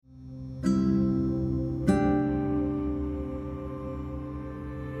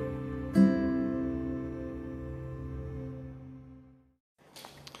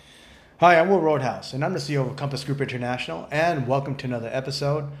Hi, I'm Will Roadhouse, and I'm the CEO of Compass Group International, and welcome to another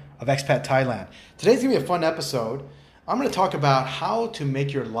episode of Expat Thailand. Today's going to be a fun episode. I'm going to talk about how to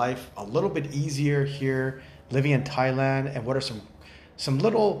make your life a little bit easier here living in Thailand, and what are some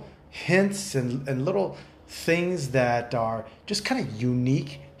little hints and little things that are just kind of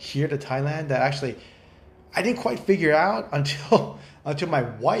unique here to Thailand that actually I didn't quite figure out until my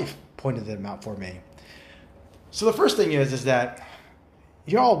wife pointed them out for me. So the first thing is that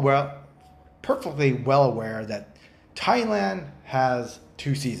you're all perfectly well aware that Thailand has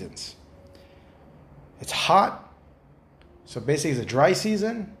two seasons. It's hot, so basically it's a dry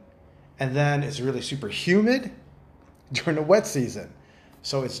season, and then it's really super humid during the wet season.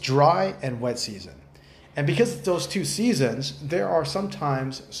 So it's dry and wet season. And because of those two seasons, there are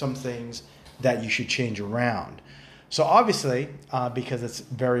sometimes some things that you should change around. So obviously, because it's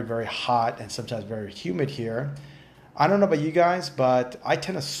very, very hot and sometimes very humid here, I don't know about you guys, but I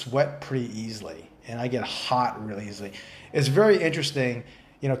tend to sweat pretty easily, and I get hot really easily. It's very interesting,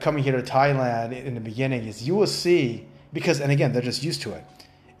 coming here to Thailand in the beginning, is you will see, and again, they're just used to it.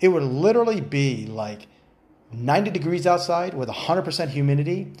 It would literally be like 90 degrees outside with 100%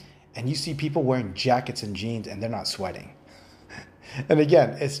 humidity, and you see people wearing jackets and jeans, and they're not sweating. And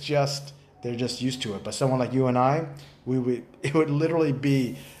again, they're just used to it. But someone like you and I, it would literally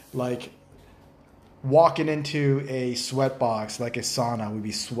be like walking into a sweat box, like a sauna. We'd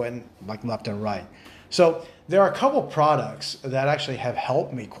be sweating like left and right. So there are a couple products that actually have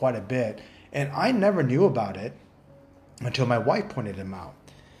helped me quite a bit, and I never knew about it until my wife pointed them out.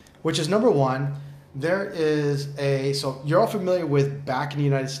 Which is, number one, so you're all familiar with, back in the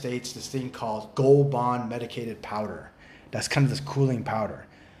United States, this thing called Gold Bond medicated powder. That's kind of this cooling powder.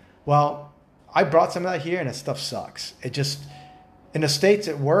 Well, I brought some of that here, and that stuff sucks. In the States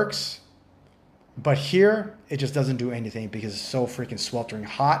it works, but here, it just doesn't do anything because it's so freaking sweltering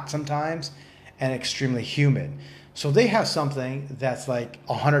hot sometimes and extremely humid. So they have something that's like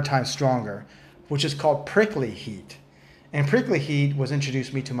 100 times stronger, which is called Prickly Heat. And Prickly Heat was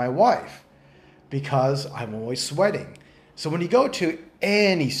introduced me to my wife because I'm always sweating. So when you go to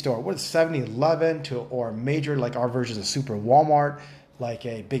any store, whether it's 7-Eleven or major, like our version of Super Walmart, like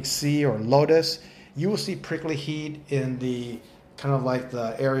a Big C or Lotus, you will see Prickly Heat in the kind of like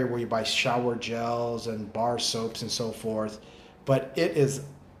the area where you buy shower gels and bar soaps and so forth. But it is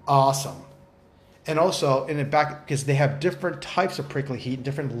awesome. And also in the back, because they have different types of Prickly Heat,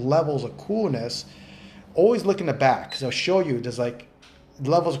 different levels of coolness, always look in the back, because they'll show you there's like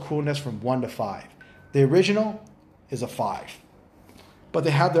levels of coolness from 1 to 5. The original is a 5. But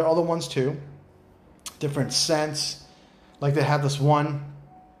they have their other ones too. Different scents. Like they have this one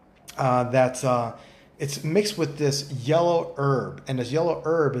it's mixed with this yellow herb, and this yellow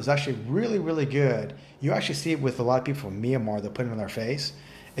herb is actually really, really good. You actually see it with a lot of people from Myanmar. They put it on their face.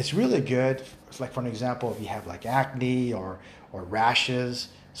 It's really good. It's like, for an example, if you have like acne or rashes.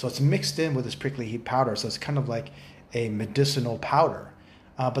 So it's mixed in with this Prickly Heat powder. So it's kind of like a medicinal powder.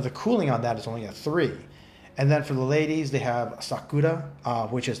 But the cooling on that is only a 3. And then for the ladies, they have Sakura,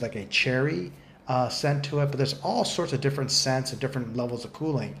 which is like a cherry scent to it. But there's all sorts of different scents and different levels of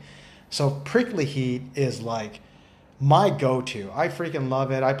cooling. So Prickly Heat is like my go-to. I freaking love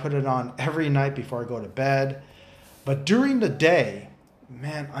it. I put it on every night before I go to bed. But during the day,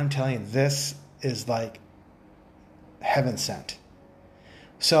 man, I'm telling you, this is like heaven sent.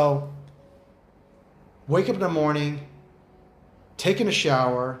 So wake up in the morning, taking a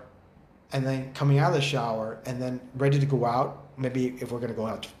shower, and then coming out of the shower, and then ready to go out. Maybe if we're going to go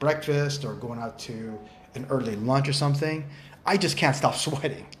out to breakfast or going out to an early lunch or something, I just can't stop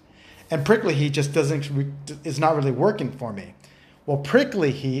sweating. And Prickly Heat just is not really working for me. Well,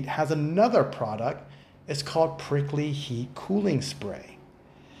 Prickly Heat has another product. It's called Prickly Heat Cooling Spray.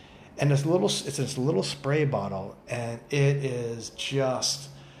 And it's this little spray bottle, and it is just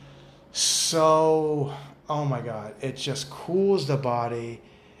so, oh my God, it just cools the body.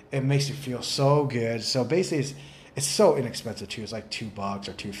 It makes you feel so good. So basically, it's so inexpensive too. It's like $2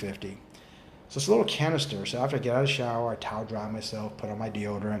 or $2.50. So it's a little canister. So after I get out of the shower, I towel dry myself, put on my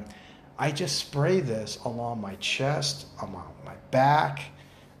deodorant. I just spray this along my chest, on my back,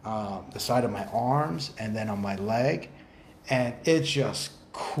 the side of my arms, and then on my leg. And it just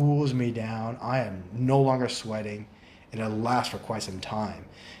cools me down. I am no longer sweating, and it'll last for quite some time.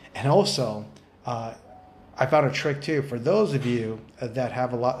 And also, I found a trick too. For those of you that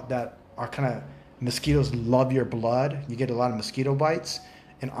have that are kind of, mosquitoes love your blood, you get a lot of mosquito bites,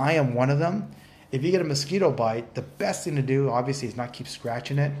 and I am one of them. If you get a mosquito bite, the best thing to do, obviously, is not keep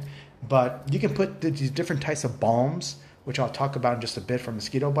scratching it. But you can put these different types of balms, which I'll talk about in just a bit, for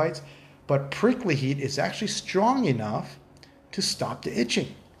mosquito bites. But Prickly Heat is actually strong enough to stop the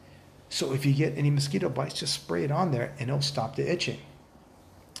itching. So if you get any mosquito bites, just spray it on there and it'll stop the itching.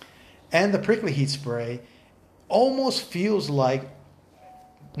 And the prickly heat spray almost feels like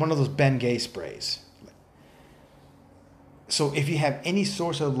one of those Bengay sprays. So if you have any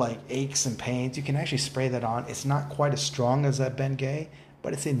sorts of like aches and pains, you can actually spray that on. It's not quite as strong as that Bengay,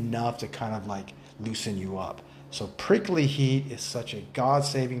 but it's enough to kind of like loosen you up. So prickly heat is such a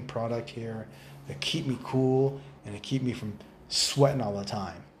God-saving product here. It keep me cool and it keep me from sweating all the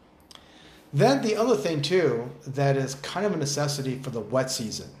time. Then the other thing too that is kind of a necessity for the wet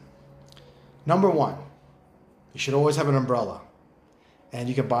season. Number one, you should always have an umbrella. And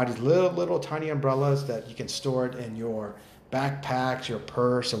you can buy these little tiny umbrellas that you can store it in your backpacks, your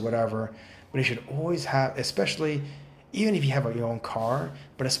purse, or whatever. But you should always have, especially even if you have your own car,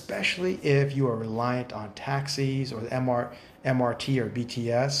 but especially if you are reliant on taxis or the MRT or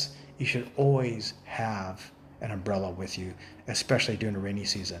BTS, you should always have an umbrella with you, especially during the rainy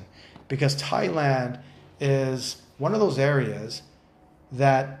season. Because Thailand is one of those areas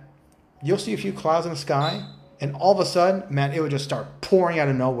that you'll see a few clouds in the sky, and all of a sudden, man, it would just start pouring out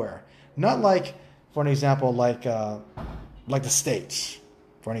of nowhere. Not like, for an example, like the States,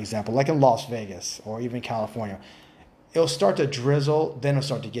 for an example, like in Las Vegas or even California. It'll start to drizzle, then it'll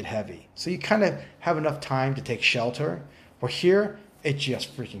start to get heavy. So you kind of have enough time to take shelter. Where here, it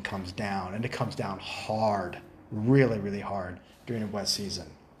just freaking comes down, and it comes down hard, really, really hard during the wet season.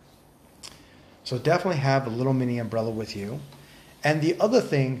 So definitely have a little mini umbrella with you. And the other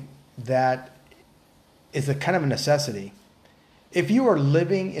thing that is a kind of a necessity, if you are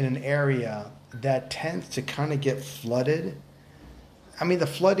living in an area that tends to kind of get flooded, I mean, the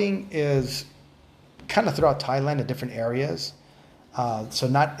flooding is kind of throughout Thailand in different areas. So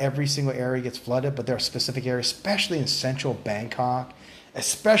not every single area gets flooded, but there are specific areas, especially in central Bangkok,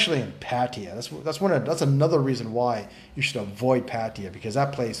 especially in Pattaya. That's another reason why you should avoid Pattaya, because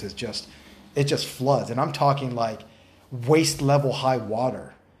that place is it just floods. And I'm talking like waist level high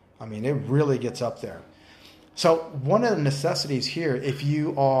water. I mean, it really gets up there. So one of the necessities here, if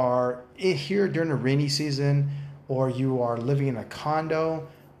you are here during the rainy season or you are living in a condo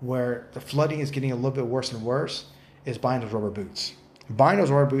where the flooding is getting a little bit worse and worse, is buying those rubber boots. Buying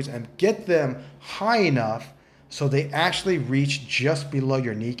those rubber boots and get them high enough so they actually reach just below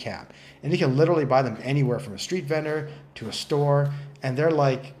your kneecap. And you can literally buy them anywhere from a street vendor to a store, and they're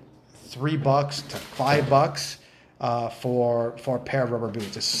like $3 to $5 for a pair of rubber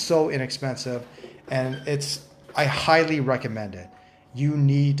boots. It's so inexpensive, and I highly recommend it. You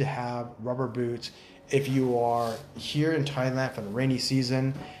need to have rubber boots if you are here in Thailand for the rainy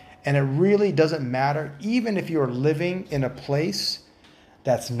season. And it really doesn't matter, even if you are living in a place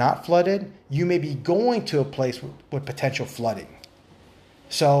that's not flooded, you may be going to a place with potential flooding.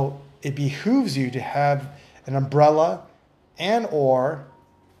 So it behooves you to have an umbrella and or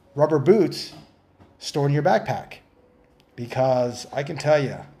rubber boots stored in your backpack. Because I can tell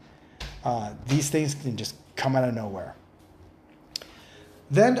you, these things can just come out of nowhere.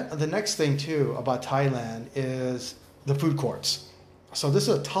 Then the next thing too about Thailand is the food courts. So this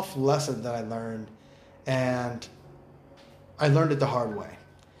is a tough lesson that I learned, and I learned it the hard way.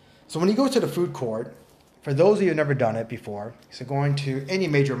 So when you go to the food court, for those of you who have never done it before, so going to any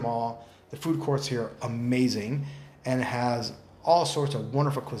major mall, the food courts here are amazing, and it has all sorts of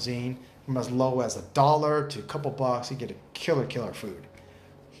wonderful cuisine, from as low as $1 to a couple bucks. You get a killer food.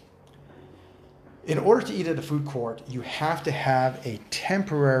 In order to eat at a food court, you have to have a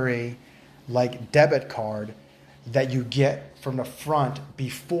temporary debit card that you get from the front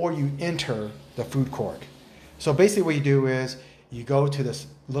before you enter the food court. So basically what you do is you go to this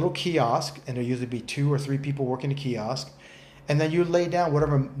little kiosk, and there'll usually be 2 or 3 people working the kiosk, and then you lay down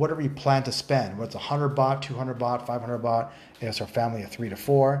whatever you plan to spend, whether it's 100 baht, 200 baht, 500 baht, and it's our family of 3 to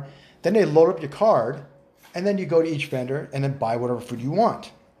 4. Then they load up your card, and then you go to each vendor and then buy whatever food you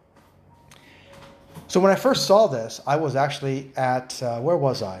want. So when I first saw this, I was actually at, where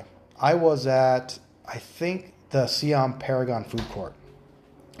was I? I was at, I think, the Siam Paragon Food Court,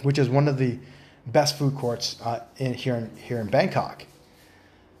 which is one of the best food courts here in Bangkok.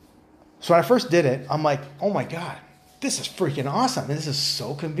 So when I first did it, I'm like, oh my God, this is freaking awesome. And this is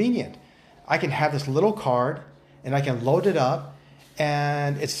so convenient. I can have this little card, and I can load it up,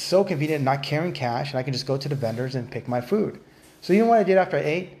 and it's so convenient not carrying cash, and I can just go to the vendors and pick my food. So you know what I did after I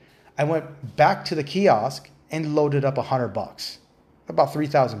ate? I went back to the kiosk and loaded up $100, about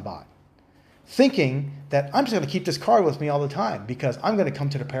 3,000 baht, thinking that I'm just going to keep this card with me all the time because I'm going to come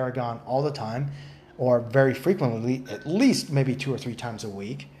to the Paragon all the time, or very frequently, at least maybe 2 or 3 times a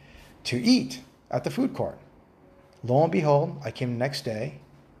week, to eat at the food court. Lo and behold, I came the next day,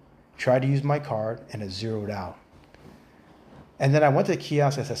 tried to use my card, and it zeroed out. And then I went to the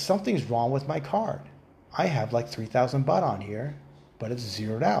kiosk. I said, something's wrong with my card. I have like 3,000 baht on here, but it's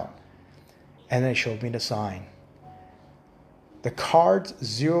zeroed out. And then it showed me the sign. The cards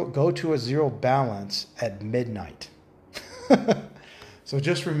go to a zero balance at midnight. So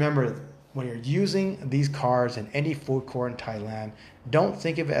just remember, when you're using these cards in any food court in Thailand, don't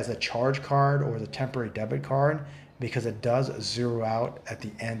think of it as a charge card or as a temporary debit card, because it does zero out at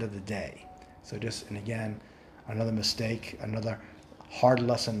the end of the day. So just, and again, another mistake, another hard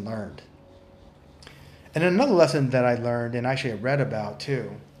lesson learned. And another lesson that I learned, and actually I read about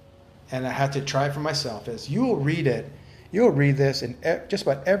too, and I had to try it for myself, is you'll read this in just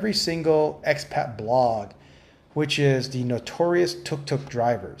about every single expat blog, which is the notorious tuk-tuk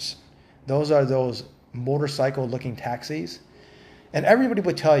drivers. Those are those motorcycle-looking taxis. And everybody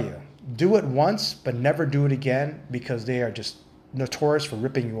would tell you, do it once, but never do it again, because they are just notorious for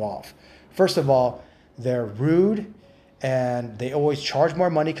ripping you off. First of all, they're rude, and they always charge more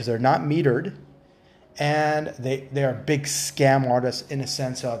money because they're not metered. And they are big scam artists in a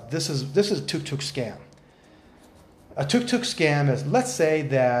sense of, this is a tuk-tuk scam. A tuk-tuk scam is, let's say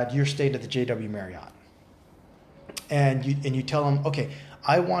that you're staying at the JW Marriott. And you tell them, okay,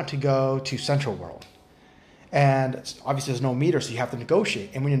 I want to go to Central World. And obviously there's no meter, so you have to negotiate.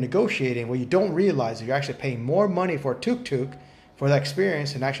 And when you're negotiating, what you don't realize is you're actually paying more money for a tuk-tuk for that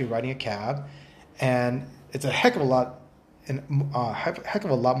experience than actually riding a cab. And it's a heck of a lot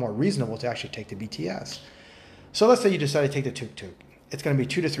more reasonable to actually take the BTS. So let's say you decide to take the tuk-tuk. It's going to be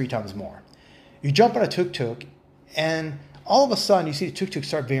 2 to 3 times more. You jump on a tuk-tuk, and all of a sudden you see the tuk-tuk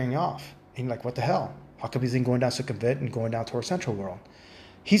start veering off. And you're like, what the hell? How come he's going down Sukhumvit and going down towards Central World?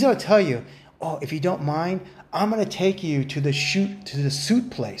 He's going to tell you, oh, if you don't mind, I'm going to take you to the suit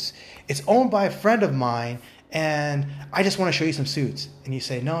place. It's owned by a friend of mine, and I just want to show you some suits. And you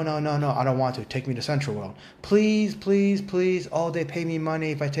say, no, I don't want to. Take me to Central World. Please, please, please. Oh, they pay me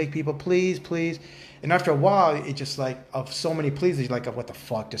money if I take people. Please, please. And after a while, it's just like, of so many pleases, you're like, oh, what the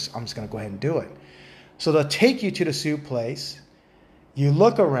fuck? I'm just going to go ahead and do it. So they'll take you to the suit place. You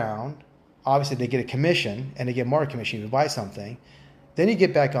look around. Obviously, they get a commission, and they get more commission if you buy something. Then you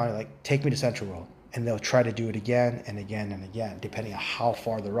get back on it, like, take me to Central World. And they'll try to do it again and again and again, depending on how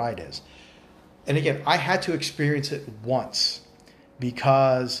far the ride is. And again, I had to experience it once,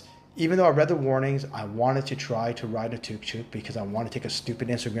 because even though I read the warnings, I wanted to try to ride a tuk-tuk because I want to take a stupid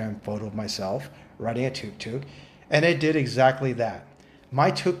Instagram photo of myself riding a tuk-tuk. And it did exactly that.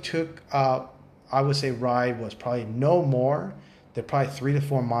 My tuk-tuk, I would say ride was probably no more than probably 3 to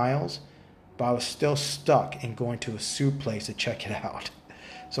 4 miles. But I was still stuck in going to a suit place to check it out.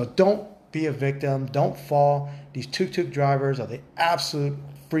 So don't be a victim. Don't fall. These tuk-tuk drivers are the absolute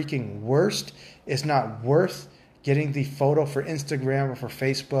freaking worst. It's not worth getting the photo for Instagram or for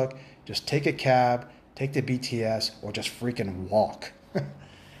Facebook. Just take a cab, take the BTS, or just freaking walk.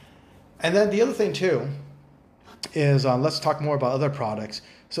 And then the other thing too is, let's talk more about other products.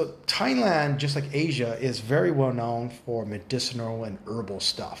 So Thailand, just like Asia, is very well known for medicinal and herbal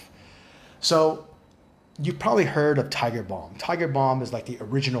stuff. So you've probably heard of Tiger Balm. Tiger Balm is like the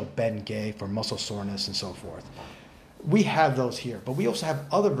original Bengay for muscle soreness and so forth. We have those here, but we also have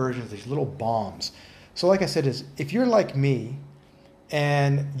other versions of these little balms. So like I said, if you're like me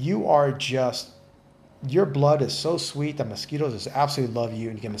and your blood is so sweet that mosquitoes just absolutely love you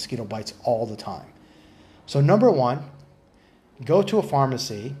and you get mosquito bites all the time. So number one, go to a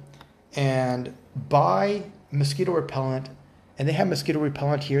pharmacy and buy mosquito repellent. And they have mosquito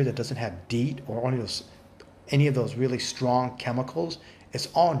repellent here that doesn't have DEET or any of those really strong chemicals. It's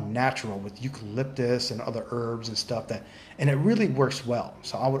all natural with eucalyptus and other herbs and stuff, and it really works well.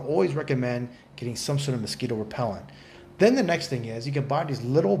 So I would always recommend getting some sort of mosquito repellent. Then the next thing is you can buy these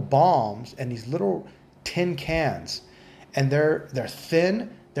little balms and these little tin cans, and they're thin.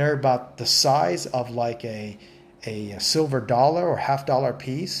 They're about the size of like a silver dollar or $50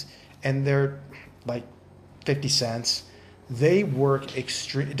 piece, and they're like 50 cents. They work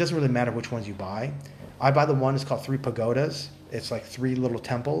extreme. It doesn't really matter which ones you buy. I buy the one that's called 3 pagodas. It's like 3 little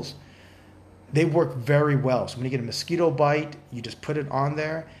temples. They work very well. So when you get a mosquito bite, you just put it on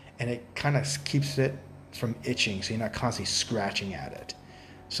there, and it kind of keeps it from itching, so you're not constantly scratching at it.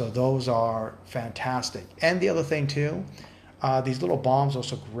 So those are fantastic. And the other thing too, these little balms are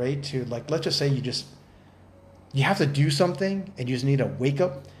also great to, like, let's just say you have to do something and you just need a wake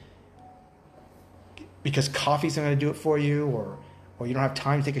up, because coffee's not going to do it for you, or you don't have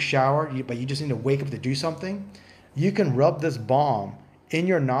time to take a shower, but you just need to wake up to do something. You can rub this balm in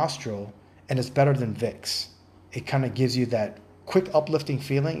your nostril, and it's better than Vicks. It kind of gives you that quick uplifting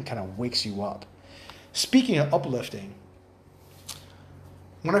feeling. It kind of wakes you up. Speaking of uplifting,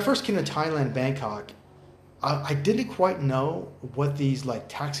 when I first came to Thailand, Bangkok, I didn't quite know what these like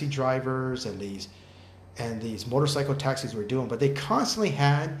taxi drivers and these motorcycle taxis were doing, but they constantly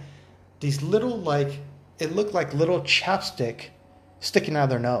had these little like it looked like little chapstick sticking out of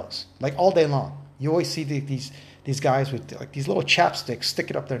their nose, like all day long. You always see these guys with like these little chapsticks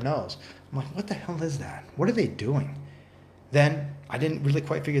sticking up their nose. I'm like, what the hell is that? What are they doing? Then I didn't really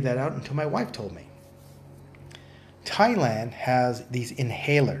quite figure that out until my wife told me. Thailand has these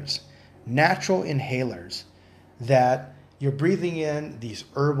inhalers, natural inhalers, that you're breathing in these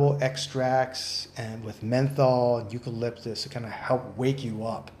herbal extracts and with menthol and eucalyptus to kind of help wake you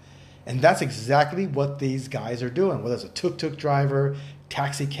up. And that's exactly what these guys are doing, whether it's a tuk-tuk driver,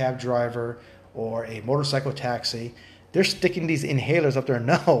 taxi cab driver, or a motorcycle taxi. They're sticking these inhalers up their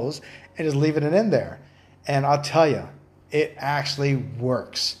nose and just leaving it in there. And I'll tell you, it actually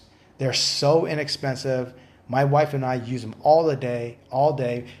works. They're so inexpensive. My wife and I use them all day.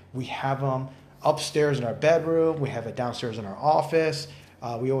 We have them upstairs in our bedroom. We have it downstairs in our office.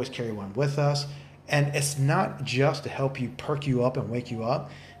 We always carry one with us. And it's not just to help you perk you up and wake you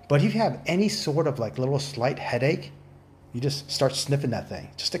up, but if you have any sort of like little slight headache, you just start sniffing that thing.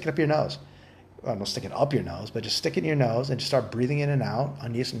 Just stick it up your nose. Well, don't stick it up your nose, but just stick it in your nose and just start breathing in and out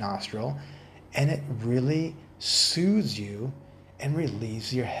on each nostril. And it really soothes you and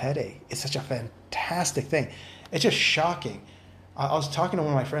relieves your headache. It's such a fantastic thing. It's just shocking. I was talking to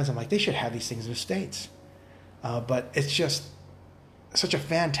one of my friends. I'm like, they should have these things in the States. But it's just such a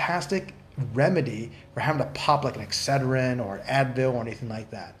fantastic remedy for having to pop like an Excedrin or Advil or anything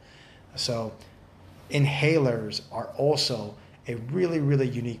like that. So inhalers are also a really, really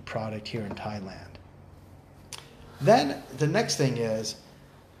unique product here in Thailand. Then the next thing is,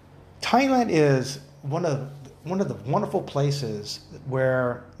 Thailand is one of the wonderful places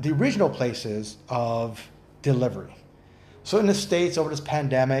where the original places of delivery. So in the States over this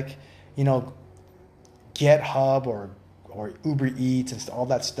pandemic, GetHub or Uber Eats and all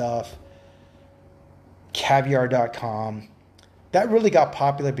that stuff, Caviar.com, that really got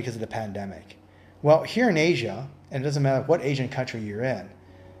popular because of the pandemic. Well, here in Asia, and it doesn't matter what Asian country you're in,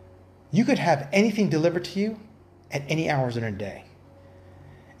 you could have anything delivered to you at any hours in a day.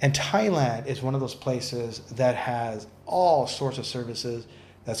 And Thailand is one of those places that has all sorts of services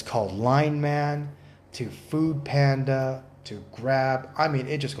that's called Line Man, to Food Panda, to Grab. I mean,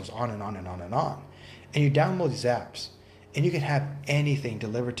 it just goes on and on and on and on. And you download these apps, and you can have anything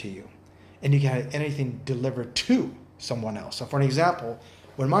delivered to you. And you can have anything delivered to someone else. So for an example,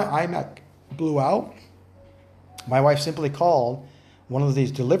 when my iMac blew out, my wife simply called one of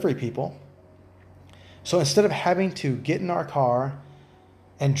these delivery people. So instead of having to get in our car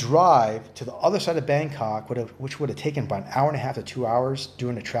and drive to the other side of Bangkok, which would have taken about an hour and a half to 2 hours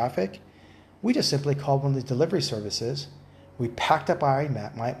during the traffic, we just simply called one of these delivery services. We packed up my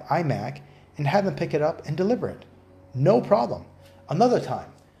iMac and had them pick it up and deliver it. No problem. Another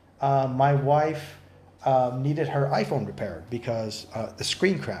time, my wife needed her iPhone repaired because the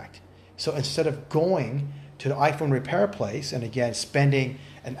screen cracked. So instead of going to the iPhone repair place and again spending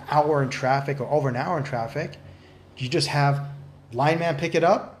an hour in traffic or over an hour in traffic, you just have Line Man pick it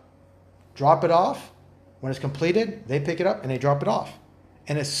up, drop it off. When it's completed, they pick it up and they drop it off.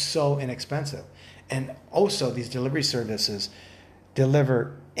 And it's so inexpensive. And also these delivery services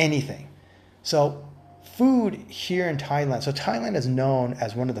deliver anything. So food here in Thailand. So Thailand is known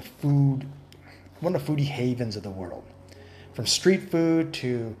as one of the foodie havens of the world. From street food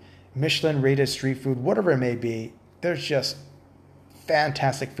to Michelin rated street food, whatever it may be, there's just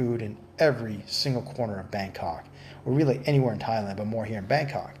fantastic food in every single corner of Bangkok, or really anywhere in Thailand, but more here in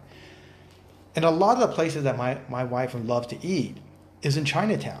Bangkok. And a lot of the places that my wife would love to eat is in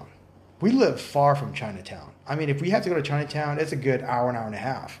Chinatown. We live far from Chinatown. I mean, if we have to go to Chinatown, it's a good hour and a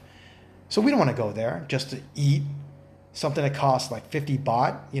half. So we don't want to go there just to eat something that costs like 50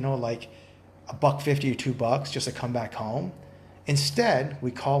 baht, like $1.50 or $2 just to come back home. Instead, we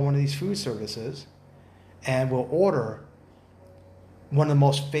call one of these food services and we'll order one of the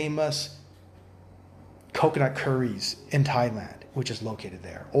most famous coconut curries in Thailand, which is located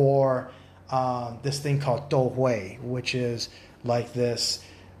there. Or this thing called Do Hui, which is like this,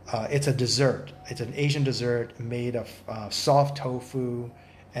 it's a dessert. It's an Asian dessert made of soft tofu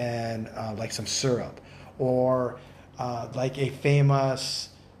and like some syrup. Or like a famous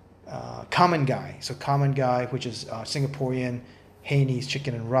Common Gai. So Common Gai, which is Singaporean Hainese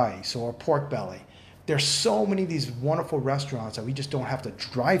chicken and rice, or pork belly. There's so many of these wonderful restaurants that we just don't have to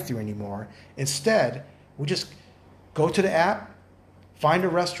drive through anymore. Instead, we just go to the app, find a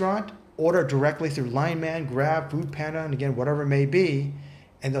restaurant, order directly through Line Man, Grab, Food Panda, and again, whatever it may be,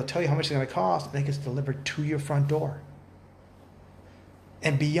 and they'll tell you how much it's going to cost, and it gets delivered to your front door.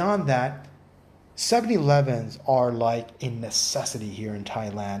 And beyond that, 7-Elevens are like a necessity here in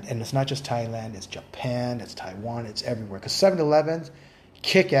Thailand. And it's not just Thailand, it's Japan, it's Taiwan, it's everywhere. Because 7-Elevens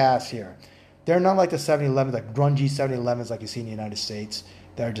kick ass here. They're not like the 7-Elevens, like grungy 7-Elevens like you see in the United States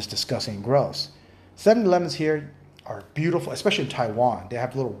that are just disgusting and gross. 7-Elevens here are beautiful, especially in Taiwan. They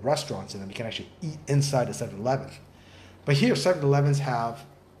have little restaurants in them. You can actually eat inside the 7-Eleven. But here, 7-Elevens have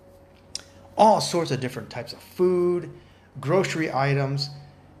all sorts of different types of food, grocery items,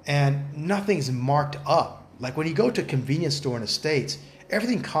 and nothing's marked up. Like when you go to a convenience store in the States,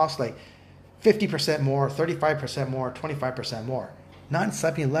 everything costs like 50% more, 35% more, 25% more. Not in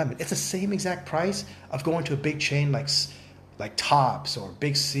 7-Eleven. It's the same exact price of going to a big chain like Tops or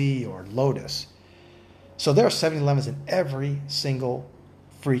Big C or Lotus. So there are 7-Elevens in every single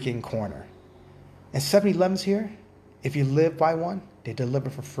freaking corner. And 7-Elevens here, if you live by one, they deliver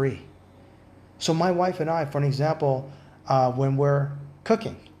for free. So my wife and I, for an example, when we're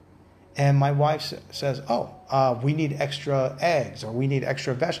cooking, and my wife says, we need extra eggs, or we need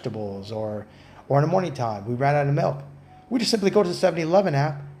extra vegetables, or in the morning time, we ran out of milk. We just simply go to the 7-Eleven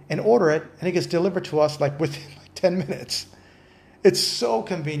app and order it, and it gets delivered to us like within 10 minutes. It's so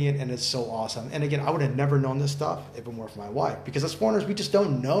convenient and it's so awesome. And again, I would have never known this stuff if it weren't for my wife. Because as foreigners, we just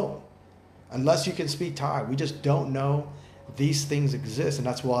don't know. Unless you can speak Thai, we just don't know these things exist. And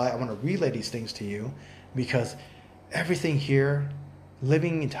that's why I want to relay these things to you. Because everything here,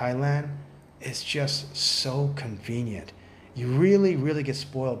 living in Thailand, is just so convenient. You really, really get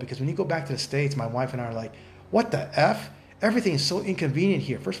spoiled. Because when you go back to the States, my wife and I are like, what the F? Everything is so inconvenient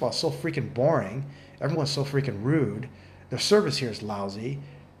here. First of all, it's so freaking boring. Everyone's so freaking rude. The service here is lousy,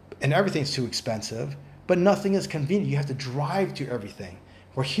 and everything's too expensive, but nothing is convenient. You have to drive to everything.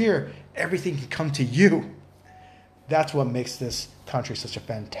 Where here, everything can come to you. That's what makes this country such a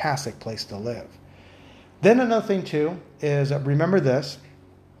fantastic place to live. Then another thing, too, is remember this.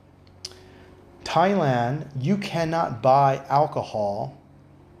 Thailand, you cannot buy alcohol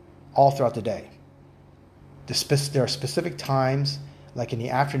all throughout the day. There are specific times, like in the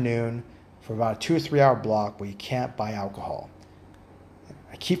afternoon, for about a 2 or 3 hour block where you can't buy alcohol.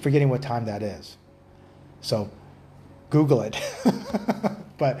 I keep forgetting what time that is. So Google it.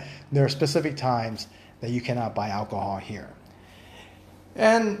 But there are specific times that you cannot buy alcohol here.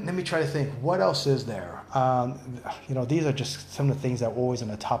 And let me try to think, what else is there? These are just some of the things that are always on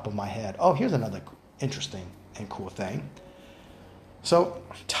the top of my head. Oh, here's another interesting and cool thing. So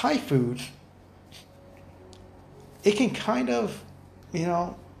Thai food, it can kind of,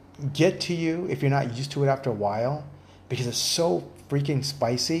 get to you if you're not used to it after a while, because it's so freaking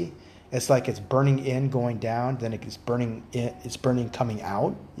spicy. It's like it's burning in, going down, then it's burning coming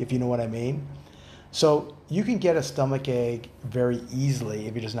out, if you know what I mean. So you can get a stomach ache very easily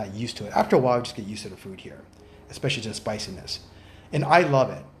if you're just not used to it. After a while, you just get used to the food here, especially to the spiciness. And I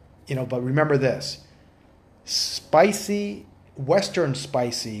love it, but remember this. Spicy, Western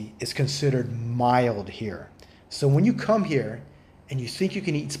spicy is considered mild here. So when you come here and you think you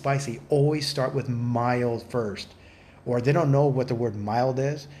can eat spicy, always start with mild first. Or they don't know what the word mild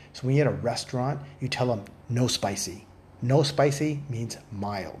is. So when you're at a restaurant, you tell them no spicy. No spicy means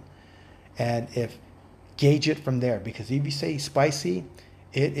mild. And gauge it from there, because if you say spicy,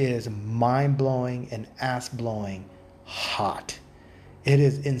 it is mind-blowing and ass-blowing hot. It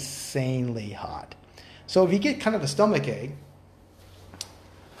is insanely hot. So if you get kind of a stomach ache,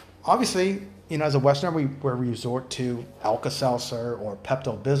 obviously, as a Westerner, we resort to Alka-Seltzer or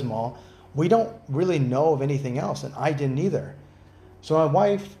Pepto-Bismol. We don't really know of anything else, and I didn't either. So I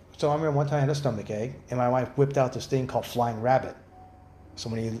remember one time I had a stomach ache, and my wife whipped out this thing called Flying Rabbit. So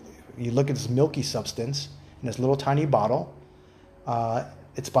when you look at this milky substance in this little tiny bottle,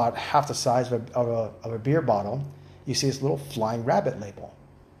 it's about half the size of a beer bottle. You see this little Flying Rabbit label.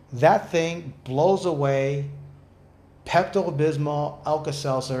 That thing blows away Pepto-Bismol,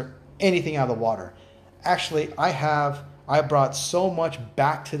 Alka-Seltzer, anything out of the water. Actually, I brought so much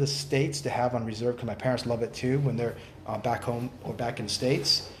back to the States to have on reserve because my parents love it too when they're back home or back in the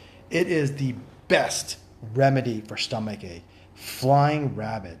States. It is the best remedy for stomach ache. Flying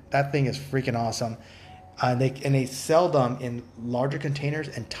Rabbit. That thing is freaking awesome. And they sell them in larger containers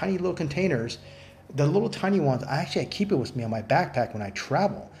and tiny little containers. The little tiny ones, I keep it with me on my backpack when I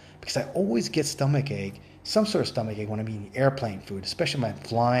travel because I always get stomach ache, some sort of stomach ache when I'm eating airplane food, especially when I'm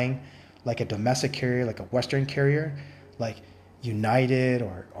flying like a domestic carrier, like a Western carrier, like United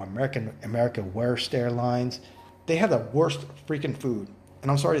or America Worst Airlines. They have the worst freaking food.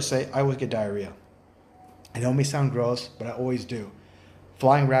 And I'm sorry to say, I always get diarrhea. I know it may sound gross, but I always do.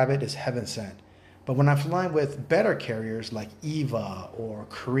 Flying Rabbit is heaven sent. But when I'm flying with better carriers like EVA or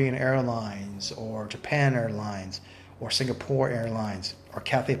Korean Airlines or Japan Airlines or Singapore Airlines or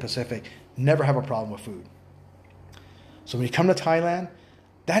Cathay Pacific never have a problem with food. So when you come to Thailand,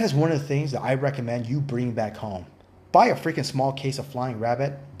 that is one of the things that I recommend you bring back home. Buy a freaking small case of Flying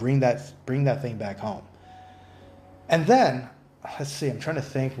Rabbit, bring that thing back home. And then, let's see, I'm trying to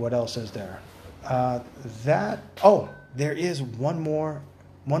think what else is there. There is one more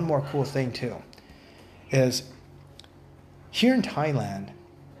cool thing too. Is here in Thailand,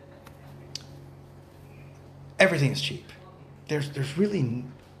 everything is cheap. There's really,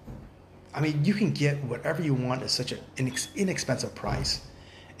 you can get whatever you want at such an inexpensive price.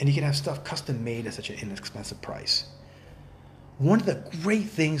 And you can have stuff custom made at such an inexpensive price. One of the great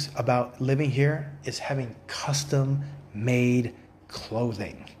things about living here is having custom made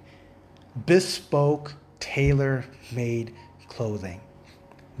clothing. Bespoke, tailor-made clothing.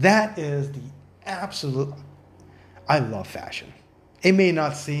 That is the absolute... I love fashion. It may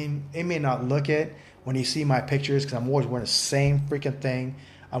not look it when you see my pictures because I'm always wearing the same freaking thing.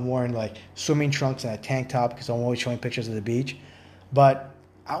 I'm wearing like swimming trunks and a tank top because I'm always showing pictures of the beach. But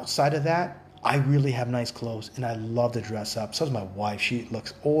outside of that, I really have nice clothes and I love to dress up. So does my wife. She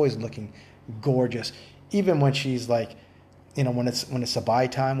always looking gorgeous. Even when she's like, when it's sabai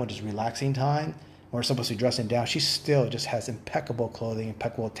time, when it's relaxing time, when we're supposed to be dressing down, she still just has impeccable clothing,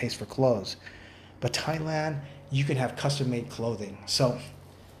 impeccable taste for clothes. But Thailand, you can have custom-made clothing. So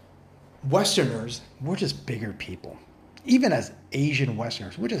Westerners, we're just bigger people. Even as Asian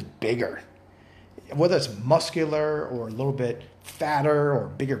Westerners, we're just bigger. Whether it's muscular or a little bit fatter or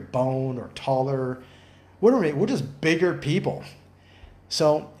bigger bone or taller, we're just bigger people.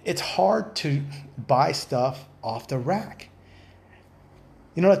 So it's hard to buy stuff off the rack.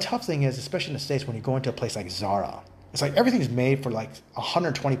 The tough thing is, especially in the States, when you go into a place like Zara, it's like everything's made for like a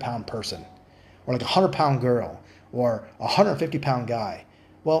 120-pound person or like a 100-pound girl or a 150-pound guy.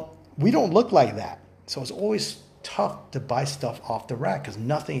 Well, we don't look like that. So it's always tough to buy stuff off the rack because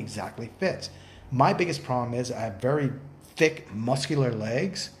nothing exactly fits. My biggest problem is I have very thick, muscular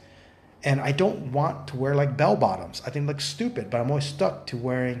legs, and I don't want to wear like bell bottoms. I think it looks stupid, but I'm always stuck to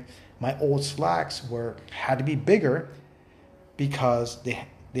wearing my old slacks had to be bigger because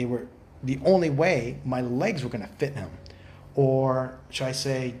they were the only way my legs were going to fit in them. Or should I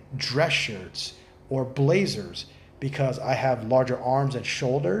say dress shirts or blazers, because I have larger arms and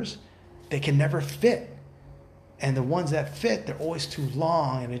shoulders, they can never fit. And the ones that fit, they're always too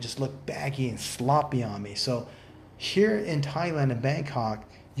long and they just look baggy and sloppy on me. So here in Thailand and Bangkok,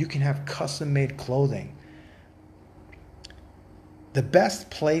 you can have custom-made clothing. The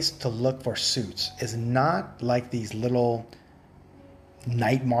best place to look for suits is not like these little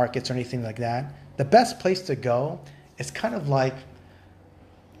night markets or anything like that. The best place to go is kind of like,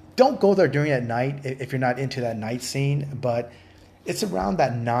 don't go there during at night if you're not into that night scene, but it's around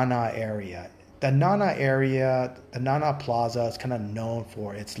that Nana area. The Nana Plaza is kind of known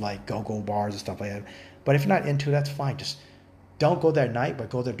for its like go-go bars and stuff like that. But if you're not into it, that's fine. Just don't go there at night, but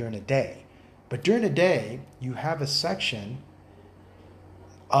go there during the day. But during the day, you have a section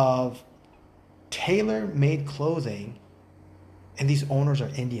of tailor-made clothing, and these owners are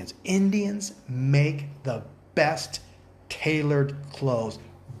Indians. Indians make the best tailored clothes,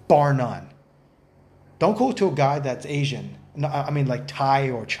 bar none. Don't go to a guy that's Asian. No, like Thai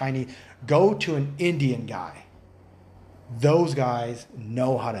or Chinese. Go to an Indian guy. Those guys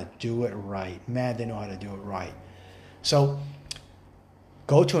know how to do it right. Man, they know how to do it right. So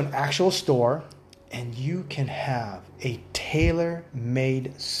go to an actual store and you can have a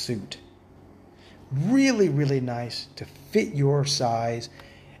tailor-made suit. Really, really nice to fit your size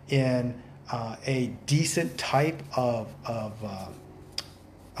in a decent type of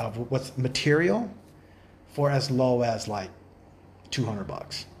what's material for as low as like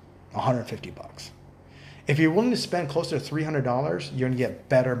 $200, $150. If you're willing to spend closer to $300, you're going to get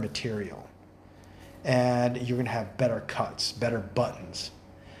better material. And you're going to have better cuts, better buttons.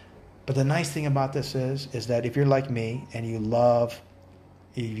 But the nice thing about this is that if you're like me and you love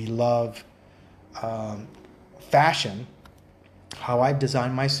fashion, how I've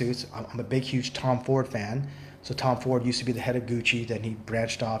designed my suits, I'm a big, huge Tom Ford fan. So Tom Ford used to be the head of Gucci, then he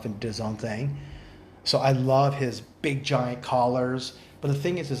branched off and did his own thing. So I love his big, giant collars. But the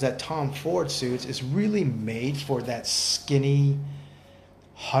thing is that Tom Ford suits is really made for that skinny,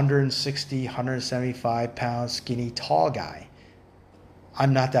 160, 175 pound skinny tall guy.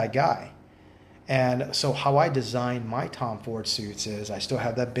 I'm not that guy. And so how I design my Tom Ford suits is I still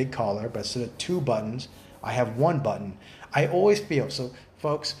have that big collar, but instead of 2 buttons, I have 1 button. I always feel, so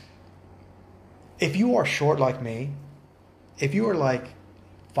folks, if you are short like me, if you are like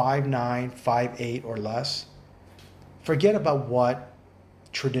 5'9", 5'8", or less, forget about what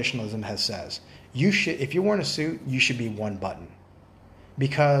traditionalism has says. You should, if you're wearing a suit, you should be one button,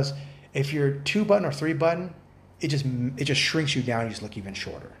 because if you're two button or three button, it just shrinks you down. You just look even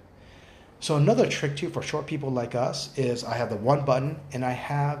shorter. So another trick too for short people like us is I have the one button and I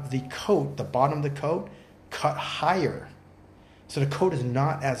have the coat, the bottom of the coat, cut higher, so the coat is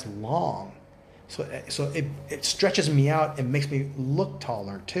not as long. So it stretches me out and makes me look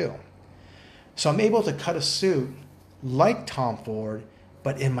taller too. So I'm able to cut a suit like Tom Ford,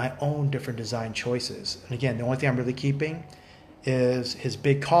 but in my own different design choices. And again, the only thing I'm really keeping is his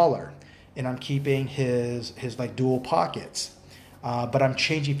big collar, and I'm keeping his like dual pockets. But I'm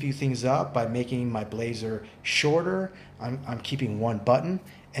changing a few things up by making my blazer shorter. I'm keeping one button.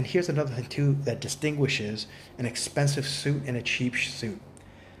 And here's another thing too that distinguishes an expensive suit and a cheap suit.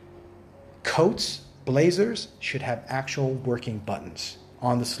 Coats, blazers should have actual working buttons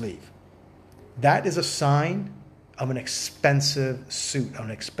on the sleeve. That is a sign of an expensive suit, of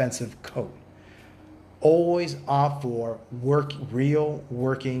an expensive coat. Always opt for real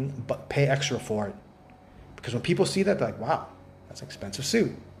working, but pay extra for it. Because when people see that, they're like, wow, that's an expensive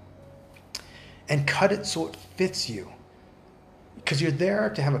suit. And cut it so it fits you. Because you're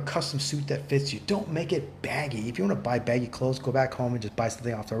there to have a custom suit that fits you. Don't make it baggy. If you want to buy baggy clothes, go back home and just buy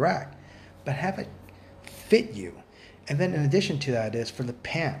something off the rack. But have it fit you. And then in addition to that is for the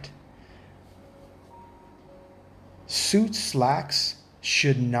pant. Suit slacks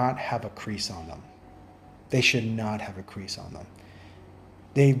should not have a crease on them. They should not have a crease on them.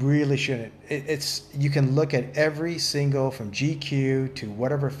 They really shouldn't. You can look at every single, from GQ to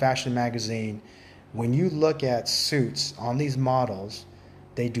whatever fashion magazine. When you look at suits on these models,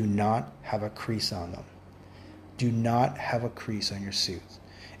 they do not have a crease on them. Do not have a crease on your suits.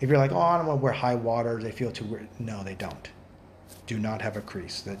 If you're like, oh, I don't want to wear high water, they feel too weird. No, they don't. Do not have a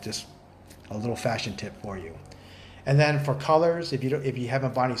crease. That's just a little fashion tip for you. And then for colors, if you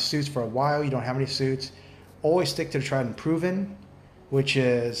haven't bought any suits for a while, you don't have any suits, always stick to the tried and proven, which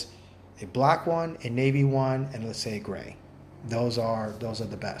is a black one, a navy one, and let's say a gray. Those are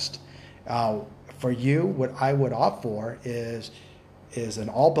the best. For you, what I would opt for is an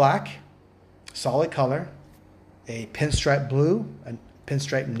all black, solid color, a pinstripe blue, a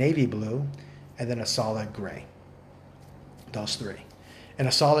pinstripe navy blue, and then a solid gray. Those three. In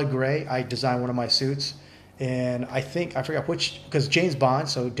a solid gray, I designed one of my suits, and I forgot which, because James Bond,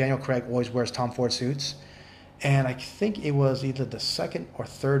 so Daniel Craig always wears Tom Ford suits. And I think it was either the second or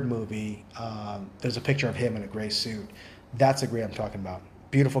third movie, there's a picture of him in a gray suit. That's the gray I'm talking about.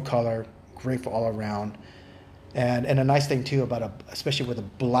 Beautiful color, great for all around. And a nice thing too especially with a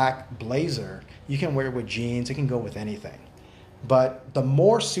black blazer, you can wear it with jeans, it can go with anything. But the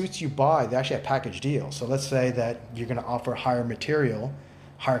more suits you buy, they actually have package deals. So let's say that you're going to offer higher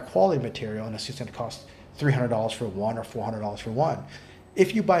quality material, and a suit's going to cost $300 for one or $400 for one.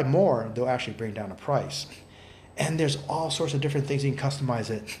 If you buy more, they'll actually bring down the price. And there's all sorts of different things you can customize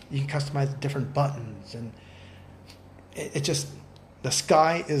it. You can customize different buttons, and it just, the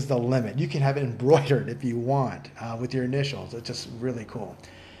sky is the limit. You can have it embroidered if you want with your initials. It's just really cool.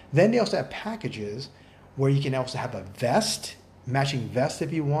 Then they also have packages where you can also have a vest, matching vest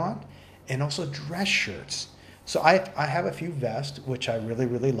if you want, and also dress shirts. So I have a few vests, which I really,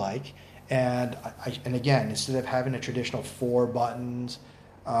 really like. And again, instead of having a traditional 4 buttons,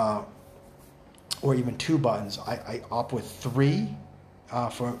 or even 2 buttons, I opt with 3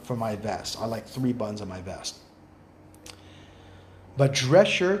 for my vest. I like 3 buttons on my vest. But dress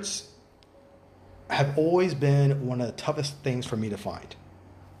shirts have always been one of the toughest things for me to find.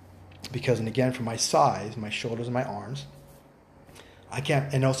 Because, and again, for my size, my shoulders and my arms, I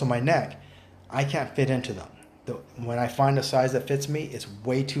can't, and also my neck, I can't fit into them. When I find a size that fits me, it's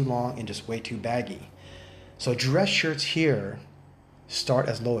way too long and just way too baggy. So dress shirts here start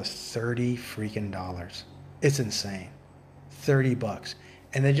as low as $30 freaking dollars. It's insane. $30.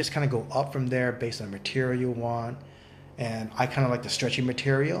 And they just kind of go up from there based on the material you want. And I kind of like the stretchy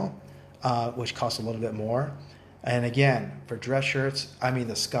material, which costs a little bit more. And again, for dress shirts, I mean,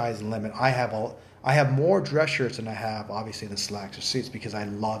 the sky's the limit. I have more dress shirts than I have, obviously, than slacks or suits, because I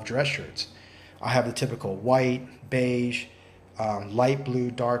love dress shirts. I have the typical white, beige, light blue,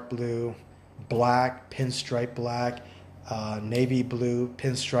 dark blue, black, pinstripe black, navy blue,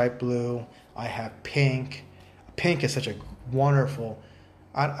 pinstripe blue. I have pink. Pink is such a wonderful,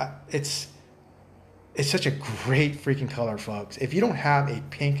 it's such a great freaking color, folks. If you don't have a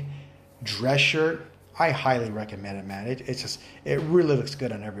pink dress shirt, I highly recommend it, man. It really looks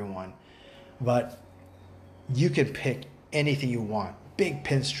good on everyone. But you can pick anything you want. Big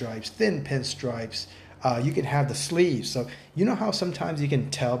pinstripes, thin pinstripes, You can have the sleeves. So you know how sometimes you can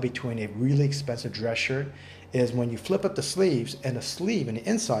tell between a really expensive dress shirt is when you flip up the sleeves and the sleeve and the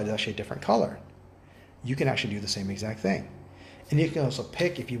inside is actually a different color. You can actually do the same exact thing. And you can also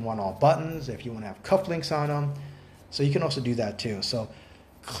pick if you want all buttons, if you want to have cufflinks on them. So you can also do that too. So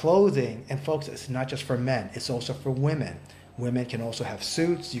clothing, and folks, it's not just for men, it's also for women. Women can also have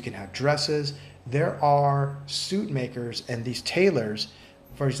suits, you can have dresses. There are suit makers and these tailors.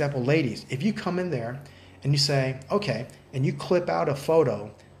 For example, ladies, if you come in there and you say, okay, and you clip out a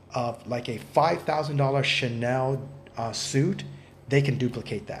photo of like a $5,000 Chanel suit, they can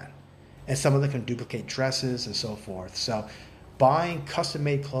duplicate that. And some of them can duplicate dresses and so forth. So buying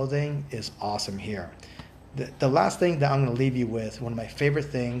custom-made clothing is awesome here. The last thing that I'm going to leave you with, one of my favorite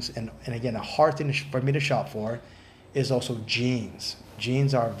things, and again, a hard thing for me to shop for, is also jeans.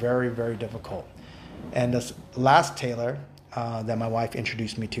 Jeans are very, very difficult. And this last tailor that my wife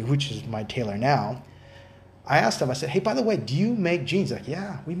introduced me to, which is my tailor now, I asked him, I said, hey, by the way, do you make jeans? He's like,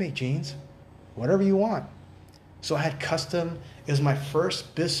 yeah, we make jeans. Whatever you want. So I had custom, it was my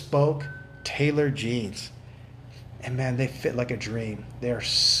first bespoke tailored jeans. And man, they fit like a dream. They're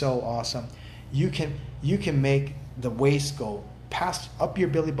so awesome. You can make the waist go past up your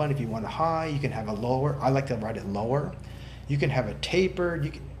belly button if you want it high. You can have a lower. I like to ride it lower. You can have a tapered.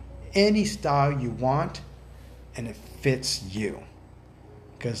 You can any style you want, and it fits you.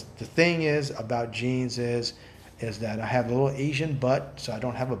 Because the thing is about jeans is that I have a little Asian butt, so I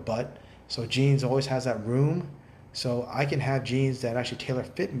don't have a butt. So jeans always has that room. So I can have jeans that actually tailor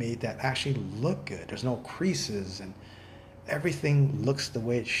fit me that actually look good. There's no creases and everything looks the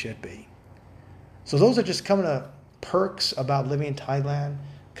way it should be. So those are just kind of perks about living in Thailand,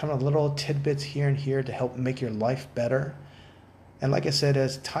 kind of little tidbits here and here to help make your life better. And like I said,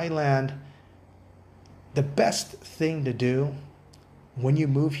 as Thailand, the best thing to do when you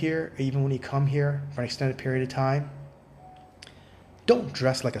move here, or even when you come here for an extended period of time, don't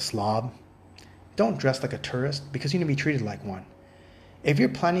dress like a slob. Don't dress like a tourist because you need to be treated like one. If you're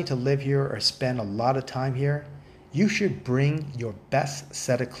planning to live here or spend a lot of time here, you should bring your best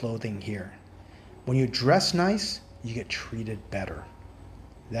set of clothing here. When you dress nice, you get treated better.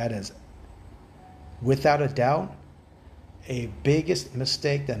 That is, without a doubt, a biggest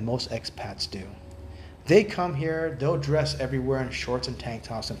mistake that most expats do. They come here, they'll dress everywhere in shorts and tank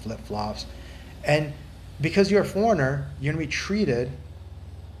tops and flip-flops. And because you're a foreigner, you're going to be treated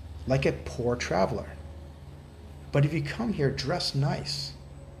like a poor traveler. But if you come here dressed nice,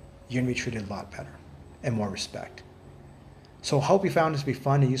 you're going to be treated a lot better and more respect. So I hope you found this to be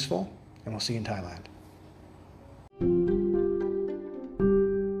fun and useful, and we'll see you in Thailand.